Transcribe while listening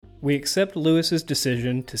We accept Lewis's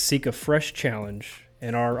decision to seek a fresh challenge,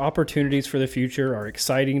 and our opportunities for the future are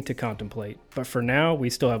exciting to contemplate. But for now,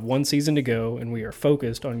 we still have one season to go, and we are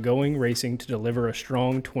focused on going racing to deliver a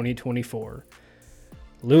strong 2024.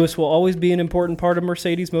 Lewis will always be an important part of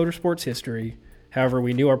Mercedes Motorsports history. However,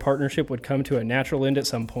 we knew our partnership would come to a natural end at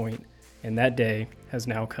some point, and that day has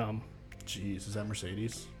now come. Jeez, is that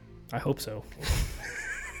Mercedes? I hope so.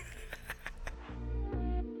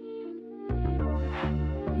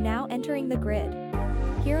 Now entering the grid.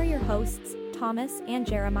 Here are your hosts, Thomas and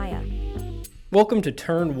Jeremiah. Welcome to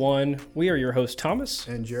Turn 1. We are your hosts, Thomas.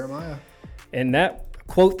 And Jeremiah. And that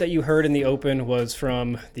quote that you heard in the open was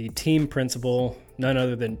from the team principal, none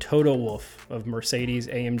other than Toto Wolff of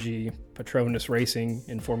Mercedes-AMG Petronas Racing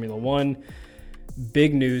in Formula One.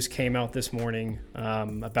 Big news came out this morning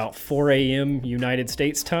about 4 a.m. United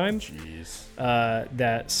States time.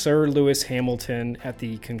 That Sir Lewis Hamilton, at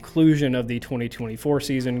the conclusion of the 2024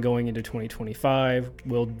 season going into 2025,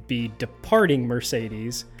 will be departing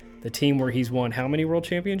Mercedes, the team where he's won how many world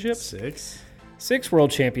championships? Six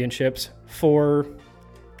world championships for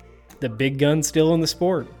the big gun still in the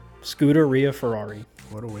sport, Scuderia Ferrari.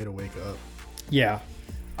 What a way to wake up. Yeah.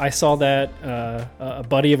 I saw that a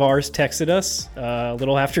buddy of ours texted us a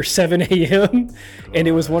little after 7 a.m. and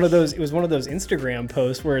it was one of those Instagram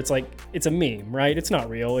posts where it's like, it's a meme, right? It's not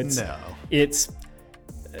real. It's Max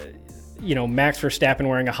Verstappen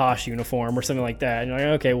wearing a Haas uniform or something like that. And you're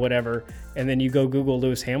like, okay, whatever. And then you go Google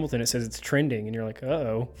Lewis Hamilton, it says it's trending, and you're like,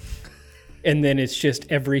 uh-oh. And then it's just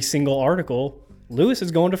every single article, Lewis is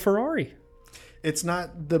going to Ferrari. It's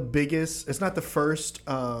not the biggest, it's not the first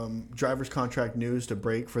driver's contract news to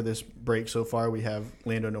break for this break so far. We have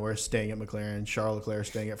Lando Norris staying at McLaren, Charles Leclerc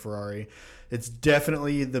staying at Ferrari. It's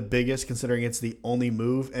definitely the biggest considering it's the only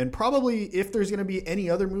move. And probably if there's going to be any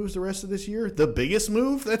other moves the rest of this year, the biggest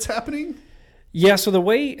move that's happening. Yeah, so the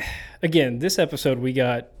way, again, this episode we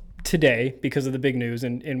got today because of the big news.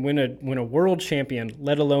 And when a world champion,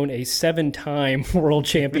 let alone a 7-time world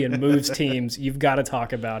champion moves teams, you've got to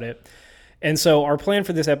talk about it. And so our plan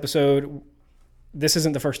for this episode, this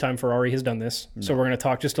isn't the first time Ferrari has done this. No. So we're going to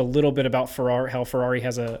talk just a little bit about Ferrari, how Ferrari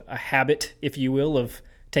has a habit, if you will, of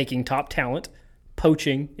taking top talent,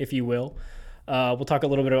 poaching, if you will. We'll talk a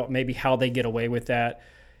little bit about maybe how they get away with that.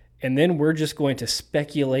 And then we're just going to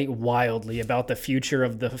speculate wildly about the future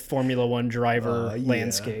of the Formula One driver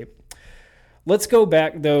landscape. Let's go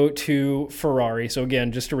back, though, to Ferrari. So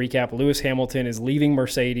again, just to recap, Lewis Hamilton is leaving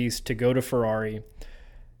Mercedes to go to Ferrari.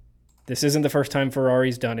 This isn't the first time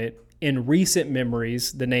Ferrari's done it. In recent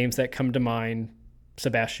memories, the names that come to mind,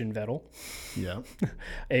 Sebastian Vettel. Yeah.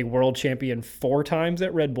 A world champion 4 times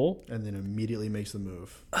at Red Bull. And then immediately makes the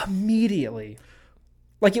move. Immediately.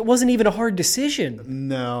 Like it wasn't even a hard decision.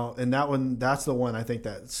 No, and that's the one I think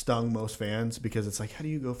that stung most fans because it's like, how do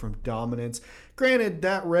you go from dominance? Granted,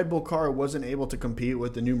 that Red Bull car wasn't able to compete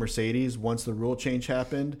with the new Mercedes once the rule change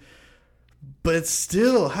happened. But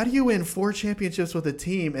still, how do you win 4 championships with a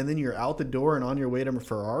team and then you're out the door and on your way to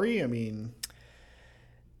Ferrari? I mean,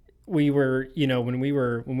 we were,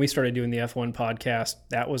 when we started doing the F1 podcast,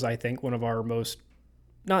 that was, I think, one of our most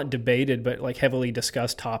not debated, but like heavily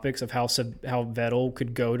discussed topics of how Vettel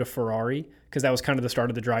could go to Ferrari, because that was kind of the start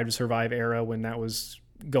of the Drive to Survive era when that was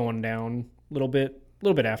going down a little bit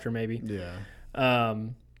after maybe. Yeah.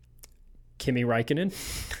 Kimi Räikkönen.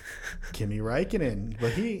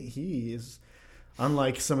 But he is,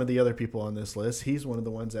 unlike some of the other people on this list, he's one of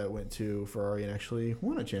the ones that went to Ferrari and actually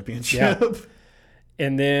won a championship. Yeah.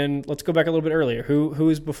 And then let's go back a little bit earlier. Who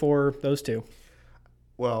is before those two?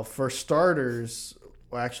 Well, for starters,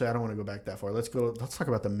 actually, I don't want to go back that far. Let's talk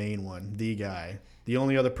about the main one, the guy, the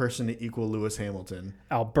only other person to equal Lewis Hamilton.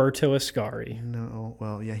 Alberto Ascari. No,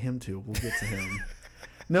 well, yeah, him too. We'll get to him.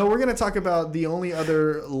 No, we're going to talk about the only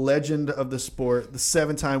other legend of the sport, the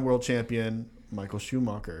 7-time world champion, Michael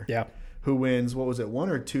Schumacher. Yeah. Who wins, what was it, 1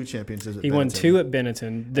 or 2 championships at Benetton? He won 2 at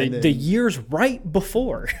Benetton, the years right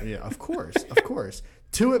before. Yeah, of course.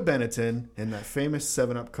 2 at Benetton in that famous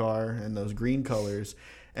 7-Up car and those green colors,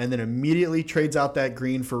 and then immediately trades out that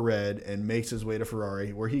green for red and makes his way to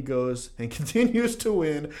Ferrari, where he goes and continues to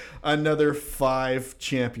win another 5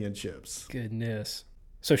 championships. Goodness.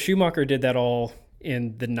 So Schumacher did that all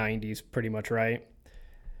in the 90s pretty much, right?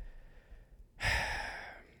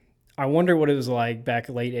 I wonder what it was like back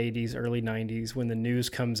late 80s, early 90s when the news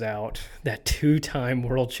comes out that 2-time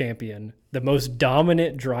world champion, the most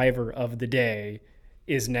dominant driver of the day,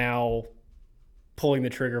 is now pulling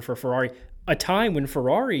the trigger for Ferrari. A time when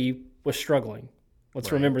Ferrari was struggling.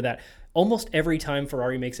 Let's remember that. Almost every time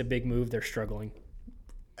Ferrari makes a big move, they're struggling.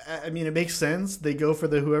 I mean, it makes sense. They go for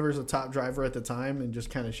whoever's the top driver at the time and just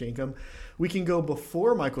kind of shank them. We can go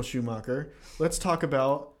before Michael Schumacher. Let's talk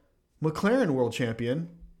about McLaren world champion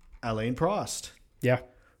Alain Prost. Yeah.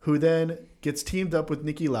 Who then gets teamed up with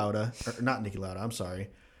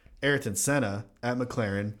Ayrton Senna at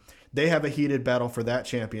McLaren. They have a heated battle for that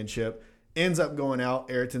championship. Ends up going out.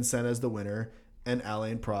 Ayrton Senna is the winner, and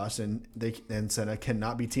Alain Prost and Senna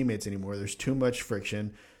cannot be teammates anymore. There's too much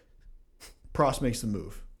friction. Prost makes the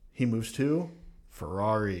move. He moves to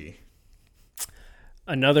Ferrari.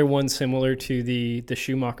 Another one similar to the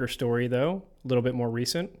Schumacher story, though, a little bit more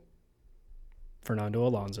recent. Fernando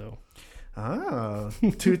Alonso.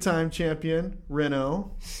 Two-time champion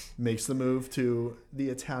Renault makes the move to the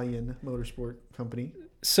Italian motorsport company.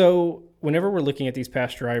 So whenever we're looking at these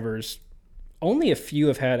past drivers, only a few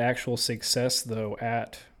have had actual success, though,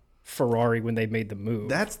 at Ferrari when they made the move.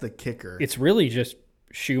 That's the kicker. It's really just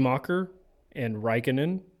Schumacher and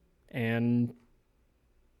Raikkonen and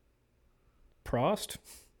Prost.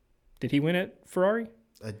 Did he win at Ferrari?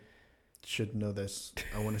 I should know this.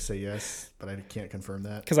 I want to say yes, but I can't confirm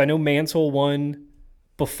that. Because I know Mansell won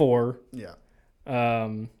before. Yeah.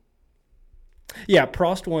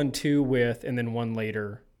 Prost won 2 with, and then 1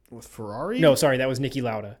 later. With Ferrari? No, sorry, that was Niki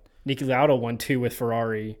Lauda. Niki Lauda won 2 with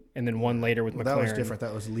Ferrari, and then 1 later with McLaren. That was different.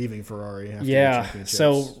 That was leaving Ferrari after the championships.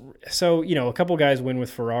 So a couple guys win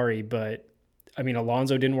with Ferrari, but I mean,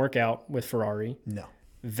 Alonso didn't work out with Ferrari. No.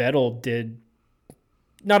 Vettel did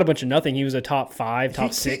not a bunch of nothing. He was a top 5,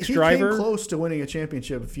 top 6 driver. He came close to winning a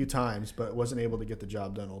championship a few times, but wasn't able to get the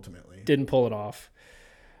job done ultimately. Didn't pull it off.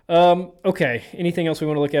 Okay. Anything else we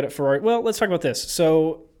want to look at Ferrari? Well, let's talk about this.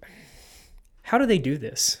 So how do they do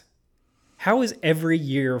this? How is every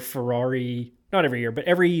year Ferrari, not every year, but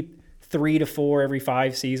every 3 to 4, every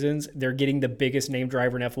 5 seasons, they're getting the biggest name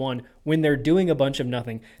driver in F1 when they're doing a bunch of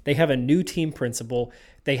nothing? They have a new team principal.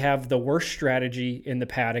 They have the worst strategy in the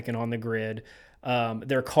paddock and on the grid.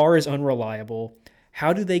 Their car is unreliable.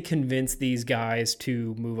 How do they convince these guys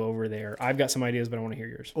to move over there? I've got some ideas, but I want to hear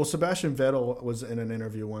yours. Well, Sebastian Vettel was in an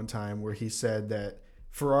interview one time where he said that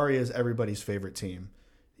Ferrari is everybody's favorite team.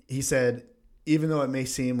 He said, even though it may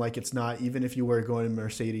seem like it's not, even if you were going to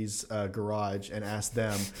Mercedes garage and ask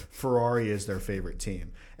them, Ferrari is their favorite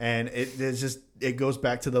team. And it goes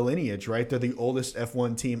back to the lineage, right? They're the oldest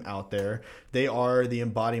F1 team out there. They are the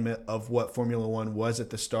embodiment of what Formula One was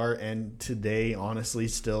at the start and today honestly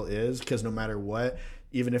still is, because no matter what,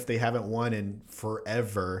 even if they haven't won in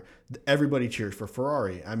forever, everybody cheers for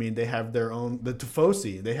Ferrari. I mean, they have their own, the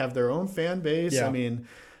Tifosi, they have their own fan base. Yeah. I mean,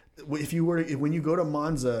 when you go to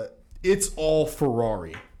Monza, it's all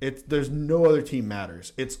Ferrari. There's no other team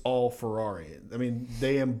matters. It's all Ferrari. I mean,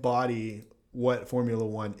 they embody what Formula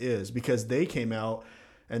One is, because they came out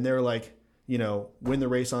and they're like, win the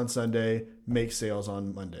race on Sunday, make sales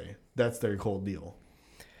on Monday. That's their whole deal.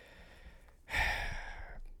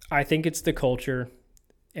 I think it's the culture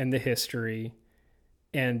and the history,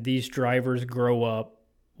 and these drivers grow up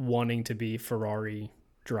wanting to be Ferrari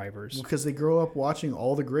drivers. Because they grow up watching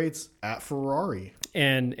all the greats at Ferrari.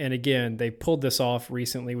 And again, they pulled this off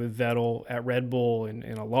recently with Vettel at Red Bull and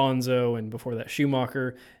Alonso, and before that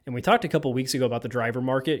Schumacher. And we talked a couple of weeks ago about the driver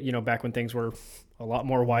market, back when things were a lot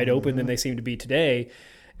more wide open than they seem to be today.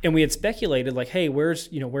 And we had speculated like, hey, where's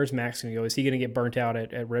Max going to go? Is he going to get burnt out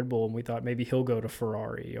at Red Bull? And we thought maybe he'll go to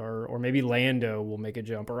Ferrari, or maybe Lando will make a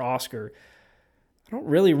jump, or Oscar. I don't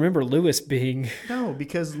really remember Lewis being... No,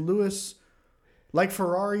 because Lewis... Like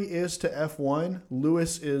Ferrari is to F1,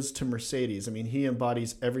 Lewis is to Mercedes. I mean, he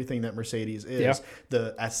embodies everything that Mercedes is. Yeah.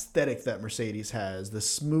 The aesthetic that Mercedes has, the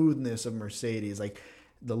smoothness of Mercedes, like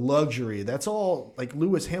the luxury. That's all like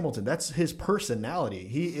Lewis Hamilton. That's his personality.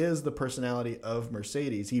 He is the personality of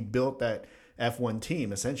Mercedes. He built that F1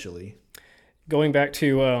 team, essentially. Going back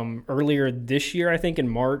to earlier this year, I think in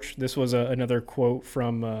March, this was another quote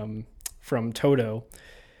from Toto.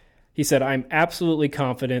 He said, "I'm absolutely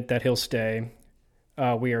confident that he'll stay.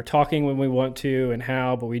 We are talking when we want to and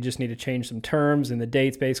how, but we just need to change some terms and the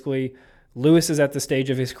dates, basically. Lewis is at the stage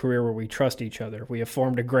of his career where we trust each other. We have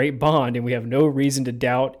formed a great bond, and we have no reason to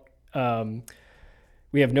doubt each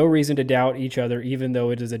other, even though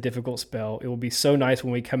it is a difficult spell. It will be so nice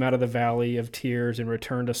when we come out of the valley of tears and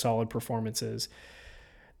return to solid performances."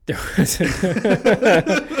 This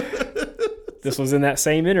was in that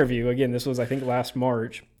same interview. Again, this was, I think, last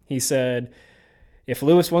March. He said, "If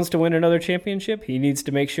Lewis wants to win another championship, he needs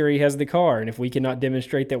to make sure he has the car. And if we cannot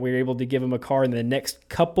demonstrate that we're able to give him a car in the next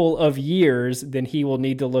couple of years, then he will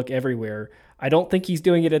need to look everywhere. I don't think he's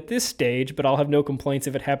doing it at this stage, but I'll have no complaints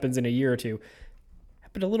if it happens in a year or two."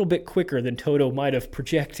 Happened a little bit quicker than Toto might have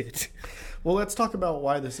projected. Well, let's talk about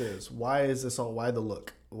why this is. Why is this all? Why the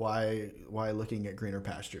look? why looking at greener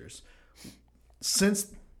pastures? Since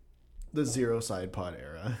the zero side pod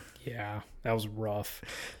era, Yeah, that was rough.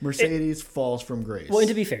 Mercedes falls from grace. Well, and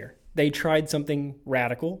to be fair, they tried something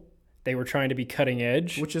radical. They were trying to be cutting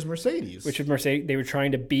edge. which is Mercedes. They were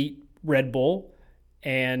trying to beat Red Bull,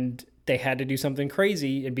 and they had to do something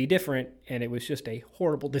crazy and be different, and it was just a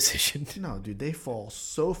horrible decision. No, dude, they fall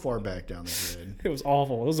so far back down the grid. It was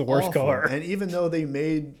awful. It was the worst Awful. car. And even though they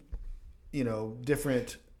made,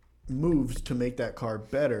 different moves to make that car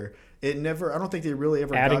better, I don't think they really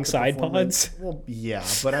ever Adding got the side performance. pods? Well, yeah,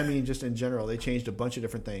 but I mean, just in general, they changed a bunch of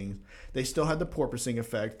different things. They still had the porpoising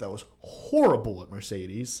effect that was horrible at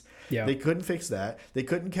Mercedes. Yeah. They couldn't fix that. They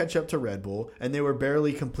couldn't catch up to Red Bull, and they were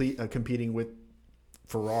barely competing with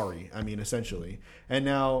Ferrari, essentially. And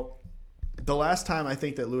now, the last time I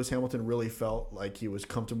think that Lewis Hamilton really felt like he was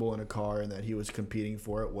comfortable in a car and that he was competing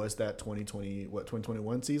for it was that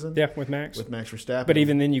 2021 season? Yeah, with Max. With Max Verstappen. But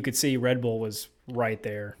even then, you could see Red Bull was right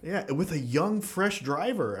there. Yeah, with a young, fresh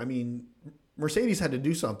driver. Mercedes had to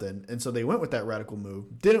do something, and so they went with that radical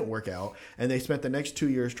move. Didn't work out, and they spent the next 2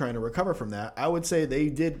 years trying to recover from that. I would say they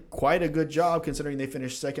did quite a good job considering they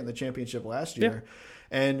finished second in the championship last year. Yeah.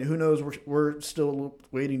 And who knows, we're still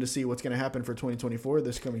waiting to see what's going to happen for 2024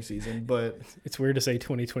 this coming season. But it's weird to say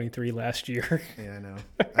 2023 last year. Yeah, I know.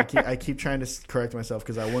 I keep trying to correct myself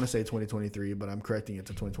because I want to say 2023, but I'm correcting it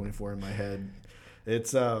to 2024 in my head.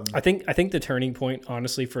 It's I think the turning point,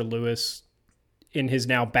 honestly, for Lewis in his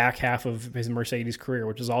now back half of his Mercedes career,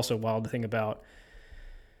 which is also wild to think about,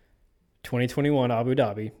 2021 Abu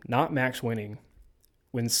Dhabi, not Max winning,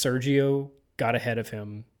 when Sergio got ahead of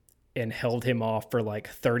him and held him off for like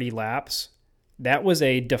 30 laps. That was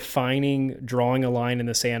a defining drawing a line in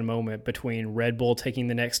the sand moment between Red Bull taking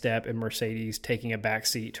the next step and Mercedes taking a back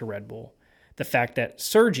seat to Red Bull. The fact that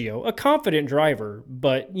Sergio, a confident driver,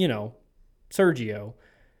 but, Sergio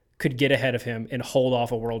could get ahead of him and hold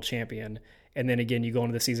off a world champion. And then again, you go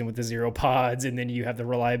into the season with the zero pods, and then you have the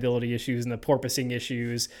reliability issues and the porpoising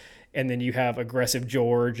issues, and then you have aggressive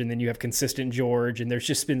George, and then you have consistent George, and there's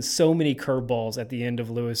just been so many curveballs at the end of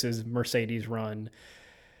Lewis's Mercedes run.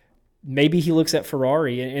 Maybe he looks at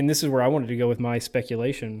Ferrari, and this is where I wanted to go with my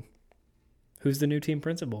speculation. Who's the new team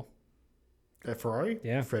principal? At Ferrari?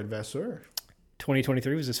 Yeah. Fred Vasseur.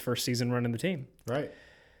 2023 was his first season running the team. Right.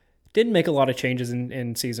 Didn't make a lot of changes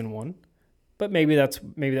in season one, but maybe that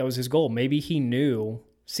was his goal. Maybe he knew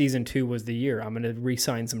season 2 was the year. I'm going to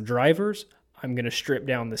re-sign some drivers. I'm going to strip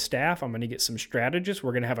down the staff. I'm going to get some strategists.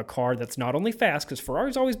 We're going to have a car that's not only fast, because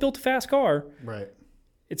Ferrari's always built a fast car. Right.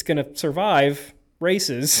 It's going to survive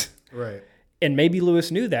races. Right. And maybe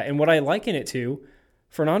Lewis knew that. And what I liken it to,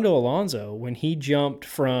 Fernando Alonso, when he jumped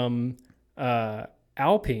from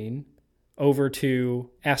Alpine over to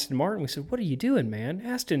Aston Martin, we said, what are you doing, man?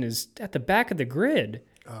 Aston is at the back of the grid.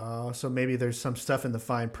 So maybe there's some stuff in the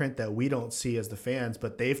fine print that we don't see as the fans,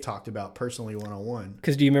 but they've talked about personally one-on-one.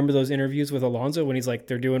 Because do you remember those interviews with Alonso when he's like,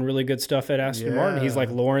 they're doing really good stuff at Aston Martin? He's like,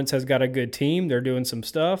 Lawrence has got a good team. They're doing some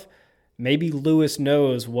stuff. Maybe Lewis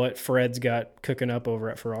knows what Fred's got cooking up over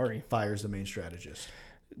at Ferrari. Fires the main strategist.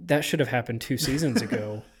 That should have happened 2 seasons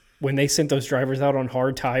ago when they sent those drivers out on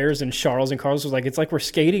hard tires, and Charles and Carlos was like, it's like we're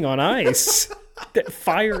skating on ice.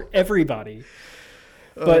 Fire everybody.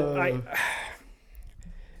 But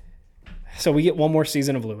So we get one more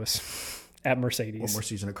season of Lewis at Mercedes. One more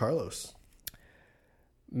season of Carlos.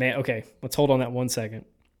 Man, okay, let's hold on that 1 second.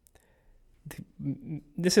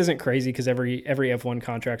 This isn't crazy because every F1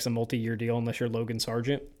 contract's a multi-year deal unless you're Logan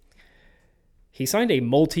Sargent. He signed a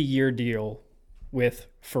multi-year deal with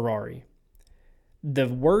Ferrari. The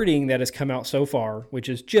wording that has come out so far, which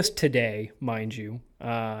is just today, mind you,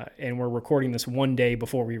 and we're recording this one day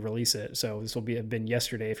before we release it, so this will have been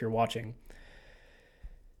yesterday if you're watching.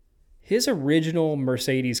 His original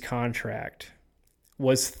Mercedes contract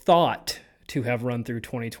was thought to have run through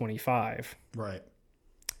 2025. Right.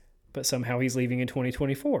 But somehow he's leaving in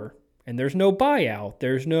 2024. And there's no buyout.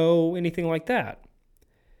 There's no anything like that.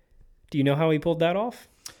 Do you know how he pulled that off?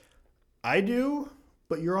 I do,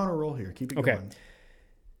 but you're on a roll here. Keep it going.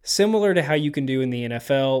 Similar to how you can do in the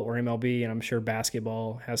NFL or MLB, and I'm sure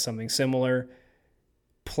basketball has something similar.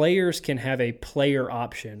 Players can have a player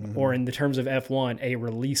option, or in the terms of F1, a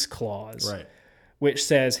release clause, right, which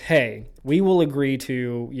says, hey, we will agree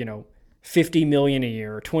to, $50 million a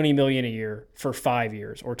year or $20 million a year for 5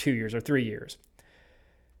 years or 2 years or 3 years.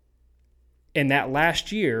 And that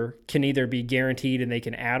last year can either be guaranteed and they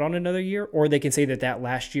can add on another year, or they can say that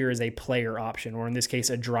last year is a player option, or in this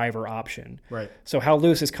case, a driver option. Right. So how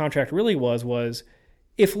Lewis's contract really was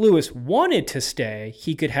If Lewis wanted to stay,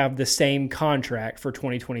 he could have the same contract for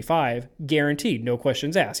 2025, guaranteed, no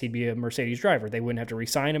questions asked. He'd be a Mercedes driver. They wouldn't have to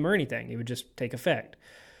re-sign him or anything. It would just take effect.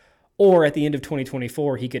 Or at the end of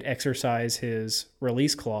 2024, he could exercise his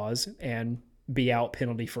release clause and be out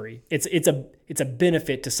penalty free. It's a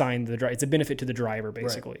benefit to sign the driver. It's a benefit to the driver,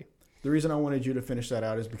 basically. Right. The reason I wanted you to finish that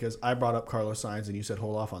out is because I brought up Carlos Sainz and you said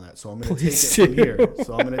hold off on that. So I'm going to take it from here.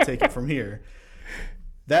 So I'm going to take it from here.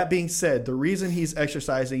 That being said, the reason he's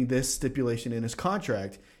exercising this stipulation in his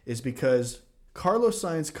contract is because Carlos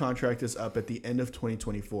Sainz's contract is up at the end of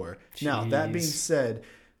 2024. Jeez. Now, that being said,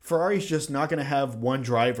 Ferrari's just not going to have one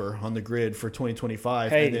driver on the grid for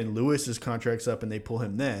 2025, and then Lewis's contract's up and they pull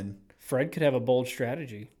him then. Fred could have a bold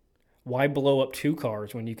strategy. Why blow up 2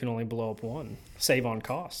 cars when you can only blow up 1? Save on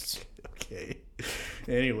costs. Okay.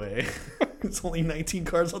 Anyway, it's only 19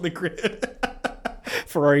 cars on the grid.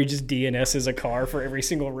 Ferrari just DNS's a car for every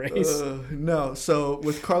single race. No. So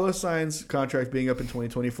with Carlos Sainz's contract being up in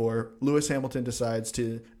 2024, Lewis Hamilton decides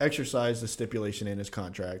to exercise the stipulation in his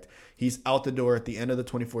contract. He's out the door at the end of the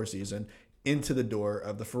 24 season, into the door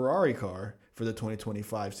of the Ferrari car for the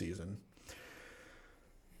 2025 season.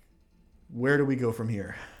 Where do we go from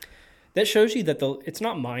here? That shows you that it's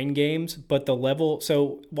not mind games, but the level.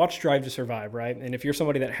 So watch Drive to Survive, right? And if you're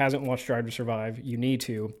somebody that hasn't watched Drive to Survive, you need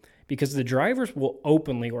to, because the drivers will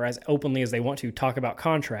openly, or as openly as they want to, talk about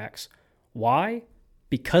contracts. Why?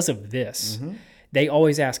 Because of this. Mm-hmm. They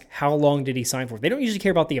always ask, how long did he sign for? They don't usually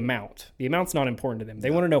care about the amount. The amount's not important to them.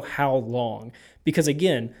 They want to know how long. Because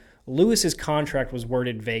again, Lewis's contract was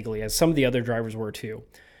worded vaguely, as some of the other drivers were too.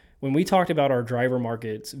 When we talked about our driver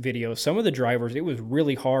markets video, some of the drivers, it was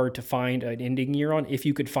really hard to find an ending year on, if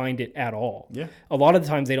you could find it at all. Yeah. A lot of the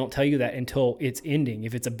times they don't tell you that until it's ending,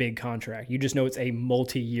 if it's a big contract. You just know it's a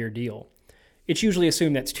multi-year deal. It's usually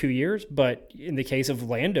assumed that's 2 years, but in the case of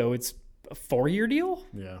Lando, it's a 4-year deal.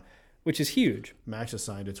 Yeah. Which is huge. Max is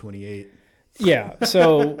signed to 28. Yeah,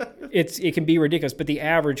 so it can be ridiculous, but the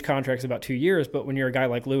average contract is about 2 years. But when you're a guy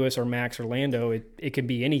like Lewis or Max or Lando, it can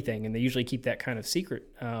be anything, and they usually keep that kind of secret.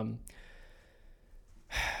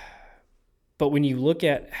 But when you look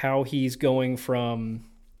at how he's going from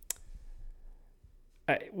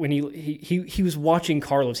when he was watching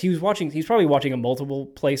Carlos, he's probably watching at multiple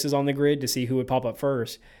places on the grid to see who would pop up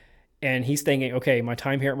first. And he's thinking, okay, my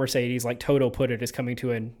time here at Mercedes, like Toto put it, is coming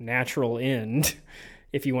to a natural end,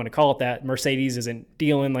 if you want to call it that. Mercedes isn't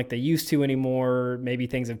dealing like they used to anymore. Maybe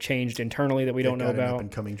things have changed internally that we don't know about. An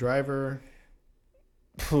up-and-coming driver.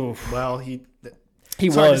 Oof. Well, it's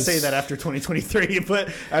was hard to say that after 2023,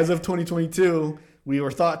 but as of 2022, we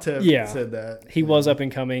were thought to have said that. He was up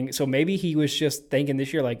and coming. So maybe he was just thinking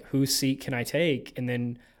this year, like, whose seat can I take? And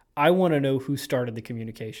then I want to know who started the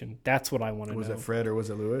communication. That's what I want to know. Was it Fred or was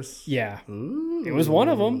it Lewis? Yeah. Ooh. It was one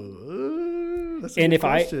of them. Ooh, that's a and good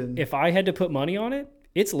question. if I had to put money on it,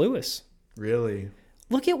 it's Lewis. Really?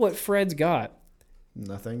 Look at what Fred's got.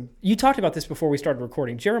 Nothing. You talked about this before we started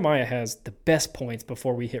recording. Jeremiah has the best points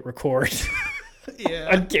before we hit record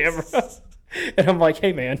on camera. And I'm like,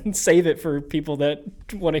 hey, man, save it for people that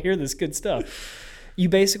want to hear this good stuff. You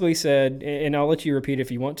basically said, and I'll let you repeat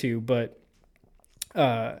if you want to, but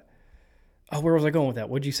where was I going with that?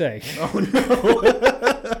 What'd you say? Oh,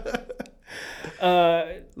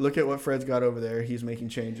 no. Look at what Fred's got over there. He's making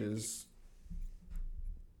changes.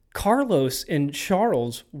 Carlos and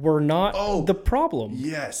Charles were not the problem.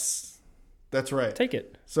 Yes. That's right. Take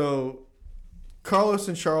it. So Carlos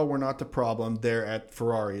and Charles were not the problem there at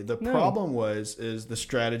Ferrari. The problem is the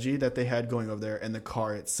strategy that they had going over there and the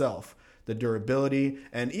car itself. The durability,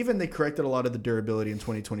 and even they corrected a lot of the durability in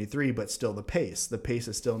 2023, but still the pace. The pace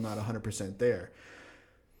is still not 100% there.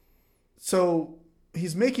 So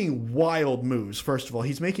he's making wild moves, first of all.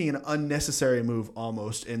 He's making an unnecessary move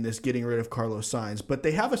almost in this getting rid of Carlos Sainz, but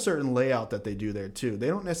they have a certain layout that they do there too. They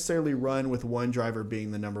don't necessarily run with one driver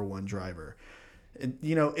being the number one driver.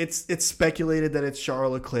 You know, it's speculated that it's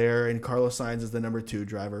Charles Leclerc and Carlos Sainz is the number 2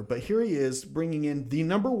 driver. But here he is bringing in the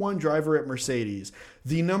number 1 driver at Mercedes.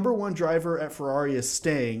 The number 1 driver at Ferrari is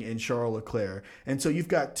staying in Charles Leclerc. And so you've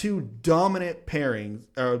got two dominant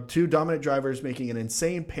drivers making an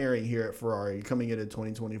insane pairing here at Ferrari coming into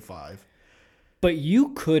 2025. But you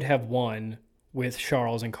could have won with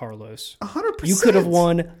Charles and Carlos. 100%. You could have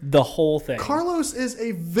won the whole thing. Carlos is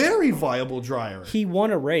a very viable driver. He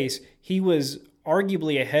won a race. He was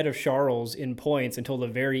arguably ahead of Charles in points until the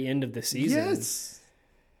very end of the season. Yes.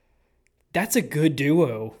 That's a good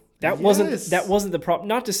duo. That wasn't the problem.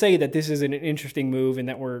 Not to say that this is an interesting move and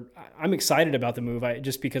that I'm excited about the move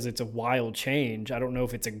just because it's a wild change. I don't know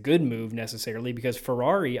if it's a good move necessarily because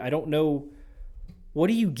Ferrari, I don't know, what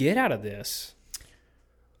do you get out of this?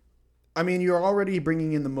 I mean, you're already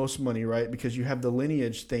bringing in the most money, right? Because you have the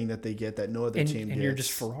lineage thing that they get that no other team gets. And you're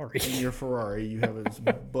just Ferrari. And you're Ferrari. You have a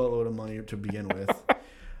buttload of money to begin with.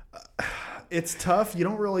 It's tough. You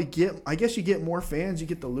don't really get... I guess you get more fans. You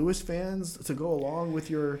get the Lewis fans to go along with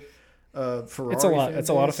your Ferrari It's a lot. It's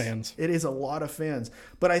a lot of fans. It is a lot of fans.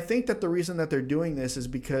 But I think that the reason that they're doing this is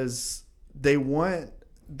because they want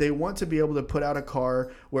to be able to put out a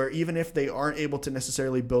car where even if they aren't able to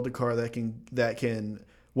necessarily build a car that can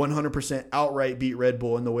 100% outright beat Red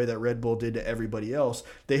Bull in the way that Red Bull did to everybody else,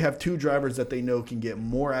 they have two drivers that they know can get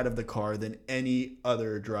more out of the car than any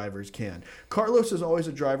other drivers can. Carlos is always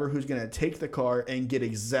a driver who's going to take the car and get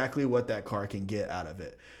exactly what that car can get out of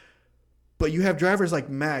it. But you have drivers like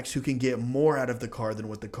Max who can get more out of the car than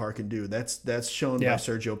what the car can do. That's shown by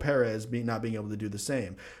Sergio Perez not being able to do the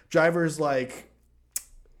same. Drivers like...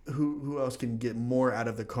 Who else can get more out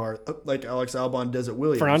of the car? Like Alex Albon does at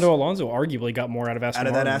Williams. Fernando Alonso arguably got more out of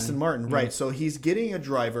that Aston Martin, right? So he's getting a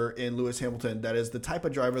driver in Lewis Hamilton that is the type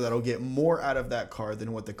of driver that'll get more out of that car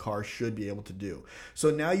than what the car should be able to do. So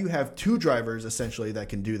now you have two drivers essentially that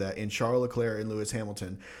can do that in Charles Leclerc and Lewis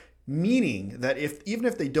Hamilton, meaning that even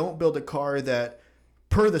if they don't build a car that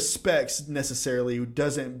per the specs necessarily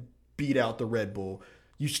doesn't beat out the Red Bull,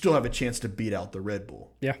 you still have a chance to beat out the Red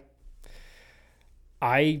Bull. Yeah.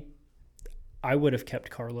 I would have kept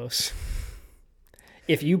Carlos.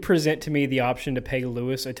 If you present to me the option to pay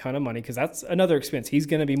Lewis a ton of money, because that's another expense. He's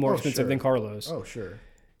going to be more expensive than Carlos. Oh, sure.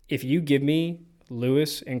 If you give me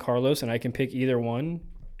Lewis and Carlos and I can pick either one,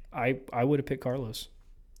 I would have picked Carlos.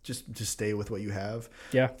 Just stay with what you have.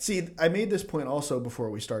 Yeah. See, I made this point also before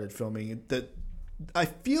we started filming that I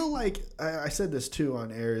feel like I said this too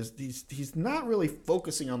on air is he's not really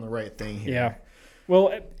focusing on the right thing here. Yeah.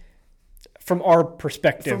 Well, From our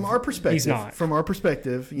perspective, he's not. From our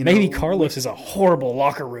perspective, maybe Carlos is a horrible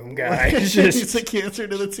locker room guy. He's a cancer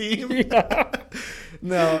to the team. Yeah.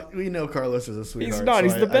 No, we know Carlos is a sweetheart. He's not. So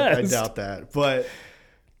he's the best. I doubt that. But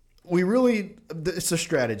it's a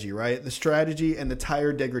strategy, right? The strategy and the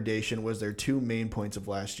tire degradation was their two main points of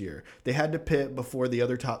last year. They had to pit before the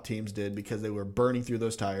other top teams did because they were burning through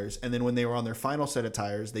those tires. And then when they were on their final set of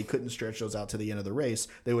tires, they couldn't stretch those out to the end of the race.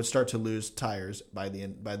 They would start to lose tires by the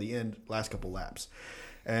end, last couple laps.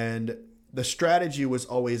 And the strategy was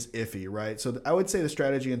always iffy, right? So I would say the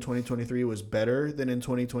strategy in 2023 was better than in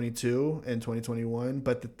 2022 and 2021.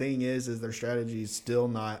 But the thing is their strategy is still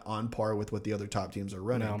not on par with what the other top teams are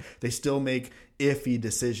running. No. They still make iffy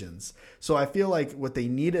decisions. So I feel like what they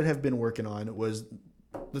needed to have been working on was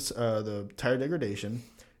the tire degradation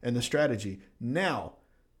and the strategy. Now,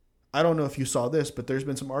 I don't know if you saw this, but there's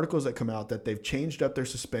been some articles that come out that they've changed up their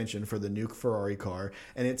suspension for the new Ferrari car,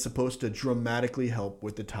 and it's supposed to dramatically help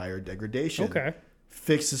with the tire degradation. Okay.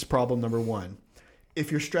 Fixes problem number one. If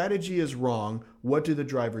your strategy is wrong, what do the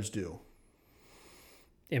drivers do?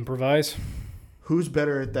 Improvise. Who's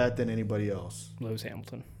better at that than anybody else? Lewis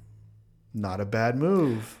Hamilton. Not a bad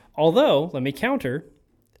move. Although, let me counter.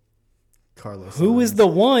 Carlos Who Sainz. is the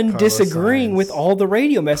one Carlos disagreeing Sainz. with all the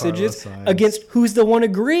radio messages against who's the one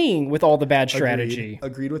agreeing with all the bad strategy?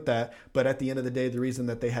 Agreed with that. But at the end of the day, the reason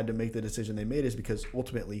that they had to make the decision they made is because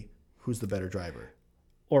ultimately, who's the better driver?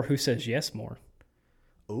 Or who says yes more?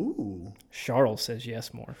 Ooh. Charles says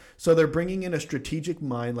yes more. So they're bringing in a strategic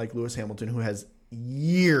mind like Lewis Hamilton who has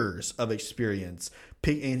years of experience,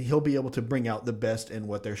 and he'll be able to bring out the best in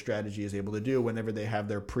what their strategy is able to do whenever they have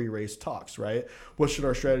their pre-race talks, right? What should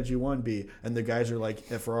our strategy one be? And the guys are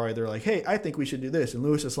like, at Ferrari, they're like, hey, I think we should do this. And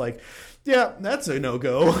Lewis is like, yeah, that's a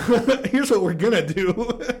no-go. Here's what we're going to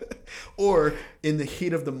do. Or in the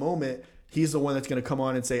heat of the moment, he's the one that's going to come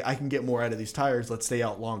on and say, I can get more out of these tires. Let's stay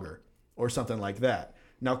out longer, or something like that.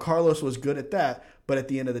 Now, Carlos was good at that, but at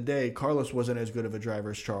the end of the day, Carlos wasn't as good of a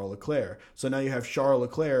driver as Charles Leclerc. So now you have Charles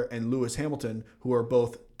Leclerc and Lewis Hamilton, who are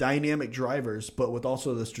both dynamic drivers, but with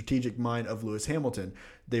also the strategic mind of Lewis Hamilton.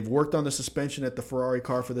 They've worked on the suspension at the Ferrari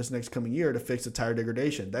car for this next coming year to fix the tire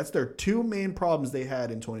degradation. That's their two main problems they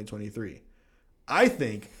had in 2023. I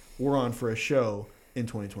think we're on for a show in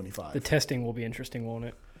 2025. The testing will be interesting, won't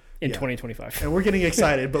it? In 2025. And we're getting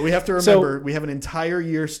excited, but we have to remember we have an entire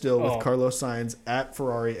year still with Carlos Sainz at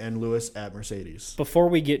Ferrari and Lewis at Mercedes. Before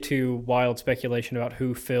we get to wild speculation about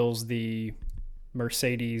who fills the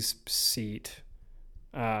Mercedes seat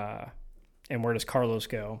and where does Carlos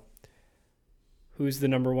go, who's the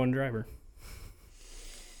number one driver?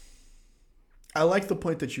 I like the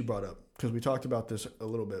point that you brought up because we talked about this a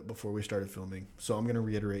little bit before we started filming. So I'm going to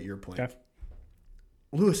reiterate your point. Okay.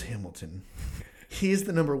 Lewis Hamilton. He's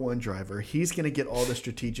the number one driver. He's going to get all the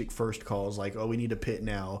strategic first calls like, oh, we need to pit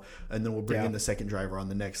now, and then we'll bring in the second driver on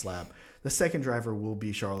the next lap. The second driver will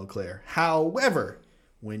be Charles Leclerc. However,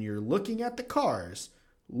 when you're looking at the cars,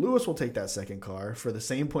 Lewis will take that second car for the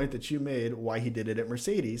same point that you made why he did it at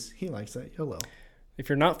Mercedes. He likes that yellow. If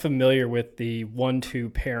you're not familiar with the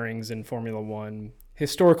 1-2 pairings in Formula One,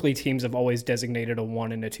 historically teams have always designated a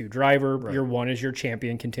 1 and a 2 driver. Right. Your 1 is your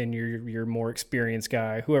champion contender, your more experienced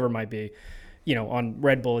guy, whoever it might be. On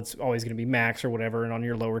Red Bull, it's always going to be Max or whatever, and on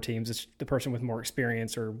your lower teams, it's the person with more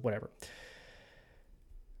experience or whatever.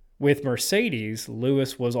 With Mercedes,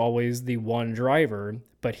 Lewis was always the 1 driver,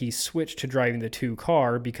 but he switched to driving the 2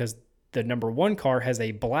 car because the number 1 car has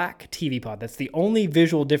a black TV pod. That's the only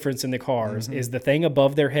visual difference in the cars is the thing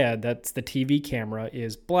above their head. That's the TV camera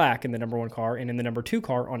is black in the number 1 car, and in the number 2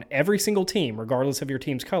 car on every single team, regardless of your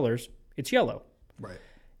team's colors, it's yellow. Right.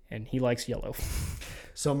 And he likes yellow.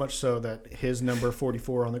 So much so that his number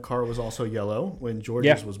 44 on the car was also yellow when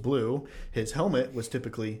George's was blue. His helmet was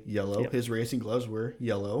typically yellow. Yep. His racing gloves were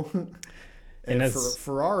yellow. and for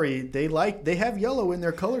Ferrari, they have yellow in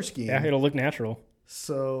their color scheme. Yeah, it'll look natural.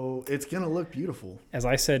 So it's going to look beautiful. As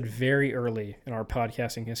I said very early in our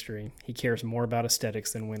podcasting history, he cares more about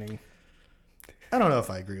aesthetics than winning. I don't know if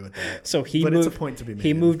I agree with that. So it's a point to be made.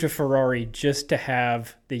 He moved to Ferrari just to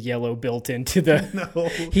have the yellow built into the... No.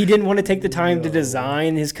 He didn't want to take the time to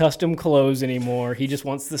design his custom clothes anymore. He just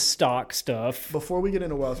wants the stock stuff. Before we get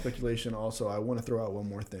into wild speculation, also, I want to throw out one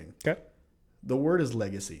more thing. Okay. The word is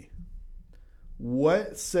legacy.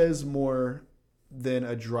 What says more than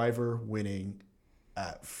a driver winning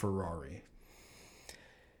at Ferrari?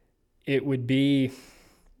 It would be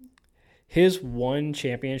his 1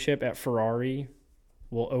 championship at Ferrari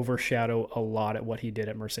will overshadow a lot at what he did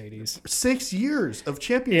at Mercedes. 6 years of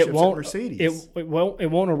championships at Mercedes. It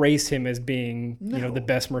won't erase him as being the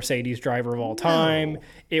best Mercedes driver of all time.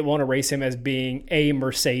 It won't erase him as being a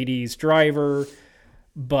Mercedes driver,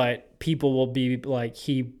 but people will be like,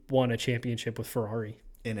 he won a championship with Ferrari.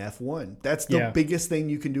 In F1. That's the biggest thing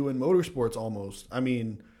you can do in motorsports almost. I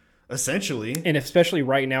mean, essentially. And especially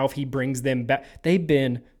right now, if he brings them back, they've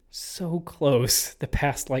been so close the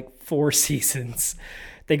past 4 seasons.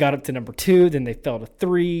 They got up to number 2, then they fell to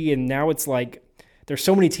 3, and now it's like there's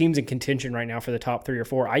so many teams in contention right now for the top 3 or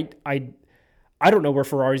 4. I don't know where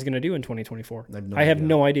Ferrari's going to do in 2024. I have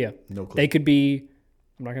no idea. No clue. They could be,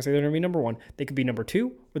 I'm not going to say they're going to be number 1. They could be number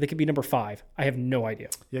 2, or they could be number 5. I have no idea.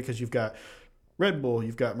 Yeah, because you've got Red Bull,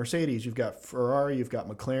 you've got Mercedes, you've got Ferrari, you've got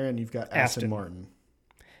McLaren, you've got Aston Martin.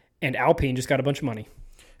 And Alpine just got a bunch of money.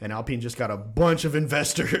 And Alpine just got a bunch of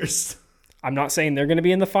investors. I'm not saying they're going to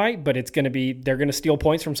be in the fight, but they're going to steal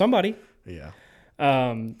points from somebody. Yeah.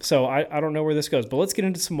 So I don't know where this goes, but let's get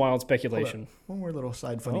into some wild speculation. One more little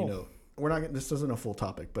side funny note. This isn't a full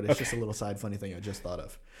topic, but it's just a little side funny thing I just thought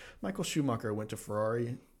of. Michael Schumacher went to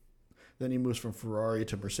Ferrari, then he moves from Ferrari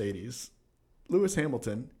to Mercedes. Lewis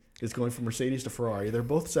Hamilton is going from Mercedes to Ferrari. They're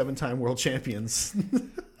both 7-time world champions.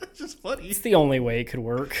 It's just funny. It's the only way it could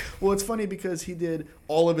work. Well, it's funny because he did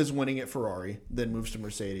all of his winning at Ferrari, then moves to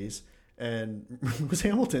Mercedes. And Lewis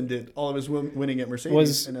Hamilton did all of his winning at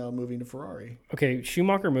Mercedes and now moving to Ferrari. Okay,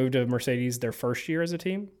 Schumacher moved to Mercedes their first year as a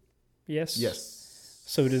team? Yes? Yes.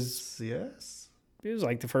 So does... Yes. It was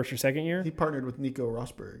the first or second year? He partnered with Nico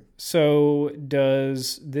Rosberg. So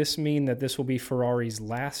does this mean that this will be Ferrari's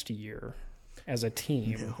last year as a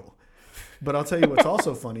team? No. But I'll tell you what's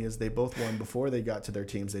also funny is they both won before they got to their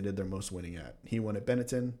teams they did their most winning at. He won at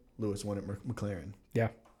Benetton, Lewis won at McLaren. Yeah.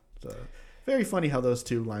 So very funny how those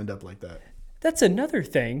two lined up like that. That's another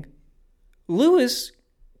thing. Lewis.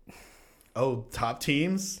 Oh, top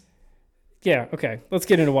teams? Yeah, okay. Let's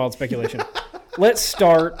get into wild speculation. Let's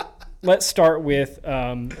start with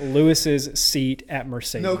Lewis's seat at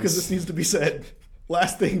Mercedes. No, because this needs to be said.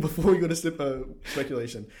 Last thing before we go to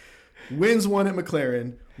speculation. Wins 1 at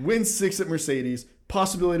McLaren, wins 6 at Mercedes,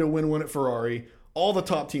 possibility to win 1 at Ferrari, all the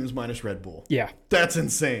top teams minus Red Bull. Yeah. That's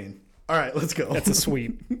insane. All right, let's go. That's a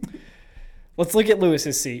sweep. Let's look at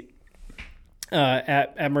Lewis's seat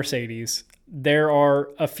at Mercedes. There are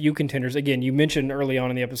a few contenders. Again, you mentioned early on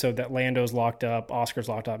in the episode that Lando's locked up, Oscar's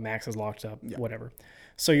locked up, Max is locked up, whatever.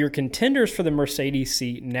 So your contenders for the Mercedes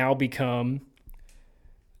seat now become,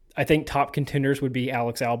 I think top contenders would be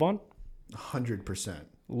Alex Albon. 100%.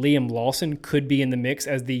 Liam Lawson could be in the mix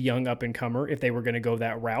as the young up-and-comer if they were going to go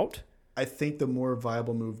that route. I think the more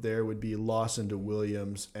viable move there would be Lawson to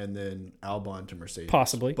Williams and then Albon to Mercedes.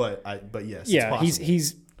 Possibly. But yes, yeah, it's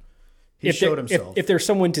possible. He showed himself. If there's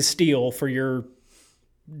someone to steal for your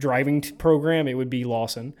driving program, it would be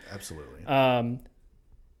Lawson. Absolutely.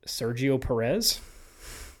 Sergio Perez.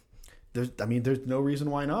 There's no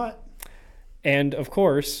reason why not. And, of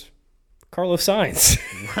course, Carlos Sainz.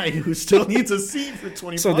 Right, who still needs a seat for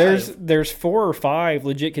 25. So there's 4 or 5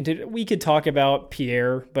 legit contenders. We could talk about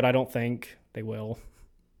Pierre, but I don't think they will.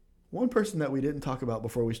 One person that we didn't talk about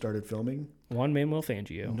before we started filming. Juan Manuel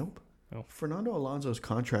Fangio. Nope. Oh. Fernando Alonso's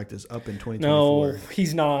contract is up in 2024. No,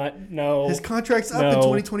 he's not. No. His contract's up in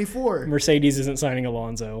 2024. Mercedes isn't signing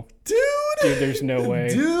Alonso. Dude, there's no way.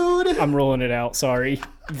 Dude. I'm rolling it out. Sorry.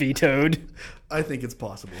 Vetoed. I think it's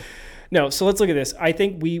possible. No, so let's look at this. I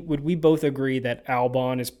think we both agree that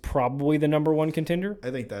Albon is probably the number one contender?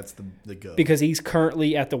 I think that's the go. Because he's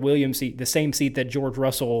currently at the Williams seat, the same seat that George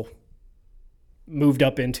Russell moved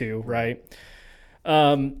up into, right?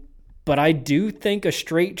 But I do think a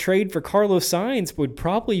straight trade for Carlos Sainz would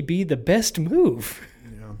probably be the best move.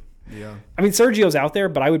 Yeah. I mean, Sergio's out there,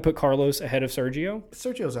 but I would put Carlos ahead of Sergio.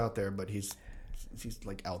 Sergio's out there, but he's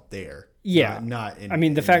like out there. Yeah. Not in, I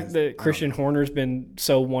mean, the fact that Christian Horner's been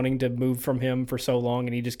so wanting to move from him for so long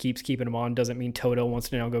and he just keeps keeping him on doesn't mean Toto wants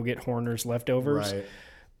to now go get Horner's leftovers. Right.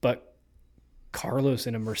 But Carlos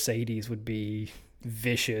in a Mercedes would be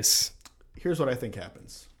vicious. Here's what I think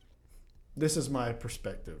happens. This is my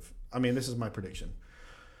perspective. I mean, this is my prediction.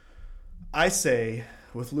 I say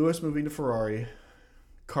with Lewis moving to Ferrari,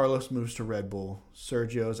 Carlos moves to Red Bull,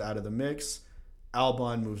 Sergio's out of the mix,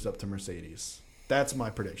 Albon moves up to Mercedes. That's my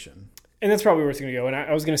prediction. And that's probably where it's going to go. And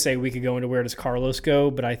I was going to say we could go into where does Carlos go,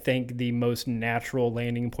 but I think the most natural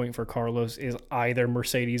landing point for Carlos is either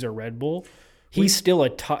Mercedes or Red Bull. He's still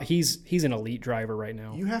he's an elite driver right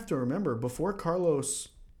now. You have to remember, before Carlos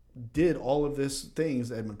did all of these things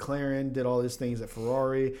at McLaren, did all these things at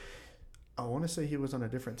Ferrari, I want to say he was on a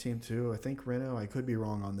different team too. I think Renault. I could be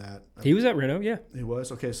wrong on that. He was at Renault, yeah. He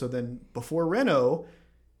was? Okay, so then before Renault,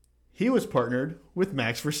 he was partnered with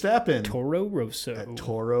Max Verstappen. Toro Rosso. At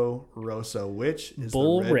Toro Rosso, which is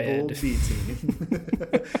Bull the Red Red. Bull B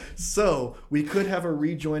team. So we could have a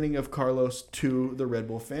rejoining of Carlos to the Red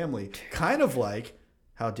Bull family. Kind of like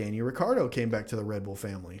how Danny Ricciardo came back to the Red Bull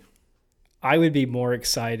family. I would be more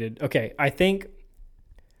excited. Okay, I think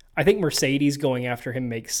Mercedes going after him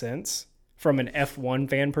makes sense. From an F1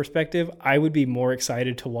 fan perspective, I would be more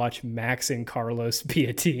excited to watch Max and Carlos be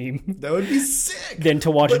a team. That would be sick. Than to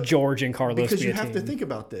watch George and Carlos be a team. Because you have to think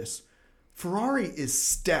about this. Ferrari is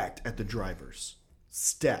stacked at the drivers.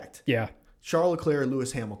 Stacked. Yeah. Charles Leclerc,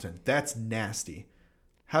 Lewis Hamilton. That's nasty.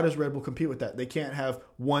 How does Red Bull compete with that? They can't have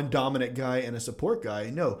one dominant guy and a support guy.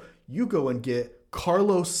 No, you go and get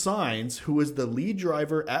Carlos Sainz, who is the lead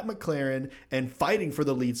driver at McLaren and fighting for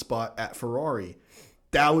the lead spot at Ferrari.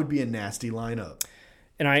 That would be a nasty lineup.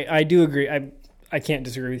 And I do agree. I can't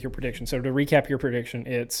disagree with your prediction. So to recap your prediction,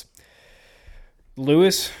 it's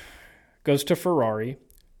Lewis goes to Ferrari,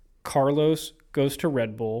 Carlos goes to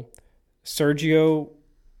Red Bull, Sergio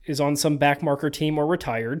is on some backmarker team or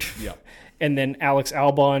retired. Yeah. And then Alex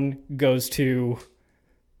Albon goes to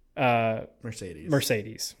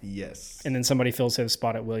Mercedes. Yes. And then somebody fills his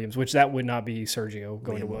spot at Williams, which that would not be Sergio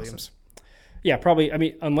going to Williams. Wilson. Yeah, probably. I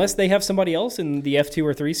mean, unless they have somebody else in the F2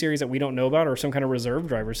 or 3 series that we don't know about or some kind of reserve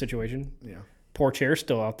driver situation. Yeah. Poor Chair's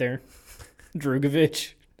still out there.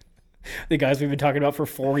 Drugovich. The guys we've been talking about for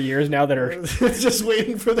 4 years now that are just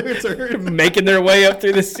waiting for their turn. Making their way up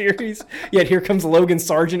through the series. Yet here comes Logan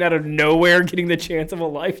Sargent out of nowhere getting the chance of a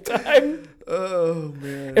lifetime. Oh,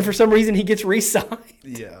 man. And for some reason he gets re-signed.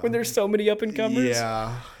 Yeah. When there's so many up-and-comers.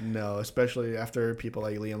 Yeah. No, especially after people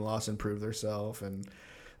like Liam Lawson prove themselves, and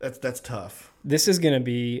that's tough. This is going to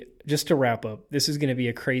be, just to wrap up, this is going to be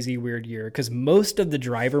a crazy, weird year because most of the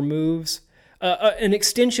driver moves, an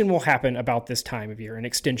extension will happen about this time of year. An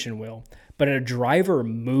extension will. But a driver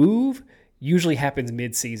move usually happens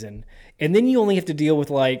mid-season. And then you only have to deal with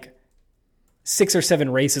like 6 or 7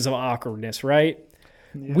 races of awkwardness, right?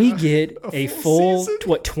 Yeah, we get a full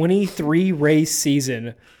 23 race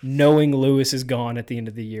season knowing Lewis is gone at the end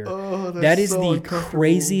of the year. Oh, that is so the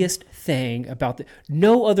craziest thing about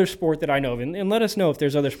no other sport that I know of, and let us know if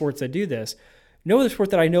there's other sports that do this. No other sport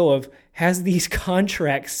that I know of has these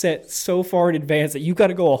contracts set so far in advance that you got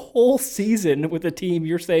to go a whole season with a team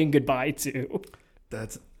you're saying goodbye to.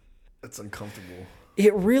 That's uncomfortable.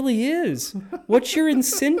 It really is. What's your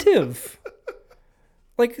incentive?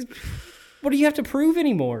 Like, what do you have to prove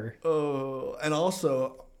anymore? Oh, and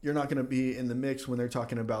also, you're not going to be in the mix when they're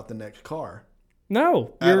talking about the next car.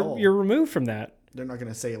 No, you're removed from that. They're not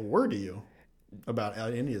going to say a word to you about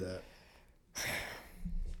any of that.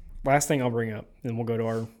 Last thing I'll bring up, then we'll go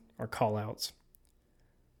to our call-outs.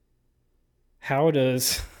 How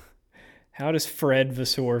does Fred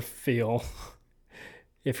Vasseur feel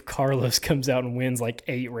if Carlos comes out and wins like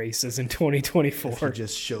 8 races in 2024? If he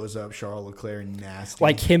just shows up Charles Leclerc nasty.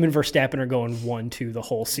 Like him and Verstappen are going 1-2 the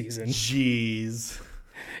whole season. Jeez.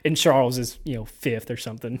 And Charles is, 5th or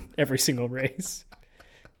something every single race.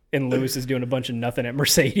 And Lewis is doing a bunch of nothing at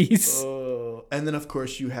Mercedes. And then, of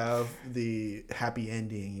course, you have the happy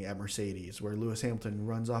ending at Mercedes where Lewis Hamilton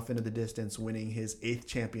runs off into the distance, winning his 8th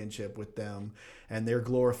championship with them. And they're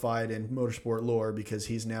glorified in motorsport lore because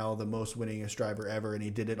he's now the most winningest driver ever. And he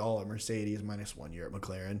did it all at Mercedes, minus 1 year at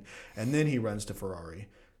McLaren. And then he runs to Ferrari.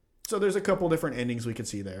 So there's a couple different endings we could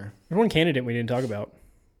see there. There's one candidate we didn't talk about.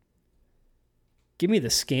 Give me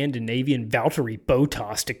the Scandinavian Valtteri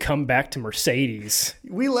Bottas to come back to Mercedes.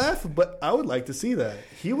 We laugh, but I would like to see that.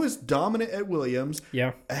 He was dominant at Williams.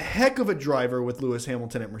 Yeah. A heck of a driver with Lewis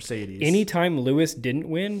Hamilton at Mercedes. Anytime Lewis didn't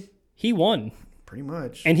win, he won. Pretty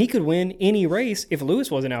much. And he could win any race if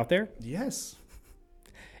Lewis wasn't out there. Yes.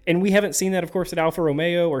 And we haven't seen that, of course, at Alfa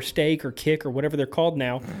Romeo or Stake or Kick or whatever they're called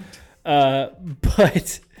now.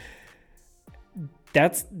 But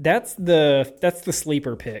that's the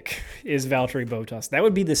sleeper pick is Valtteri Bottas. That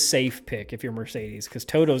would be the safe pick if you're Mercedes because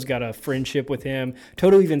Toto's got a friendship with him.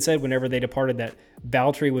 Toto even said whenever they departed that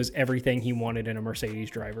Valtteri was everything he wanted in a Mercedes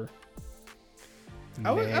driver.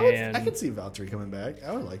 I could see Valtteri coming back.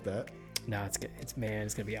 I would like that. No, it's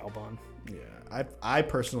gonna be Albon. Yeah, I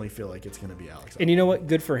personally feel like it's gonna be Alex. And you know what?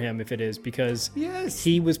 Good for him if it is because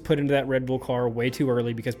he was put into that Red Bull car way too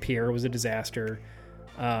early because Pierre was a disaster.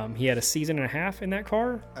 He had a season and a half in that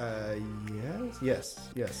car. Yes.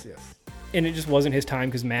 And it just wasn't his time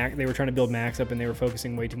because they were trying to build Max up and they were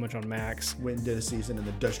focusing way too much on Max. Went and did a season in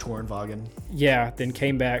the Dutch Tourenwagen. Yeah, then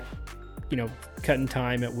came back, cutting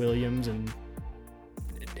time at Williams and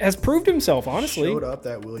has proved himself, honestly. Showed up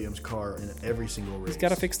that Williams car in every single race. He's got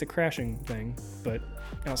to fix the crashing thing, but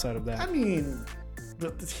outside of that. I mean,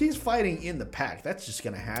 he's fighting in the pack. That's just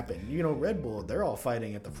going to happen. Red Bull, they're all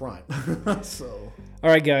fighting at the front. So, all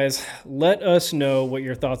right, guys, let us know what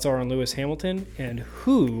your thoughts are on Lewis Hamilton and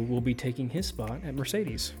who will be taking his spot at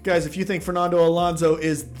Mercedes. Guys, if you think Fernando Alonso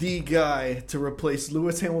is the guy to replace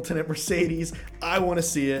Lewis Hamilton at Mercedes, I want to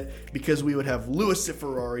see it because we would have Lewis at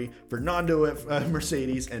Ferrari, Fernando at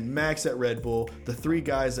Mercedes, and Max at Red Bull. The 3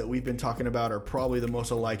 guys that we've been talking about are probably the most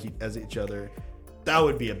alike as each other. That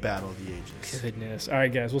would be a battle of the ages. Goodness. All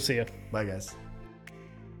right, guys, we'll see you. Bye, guys.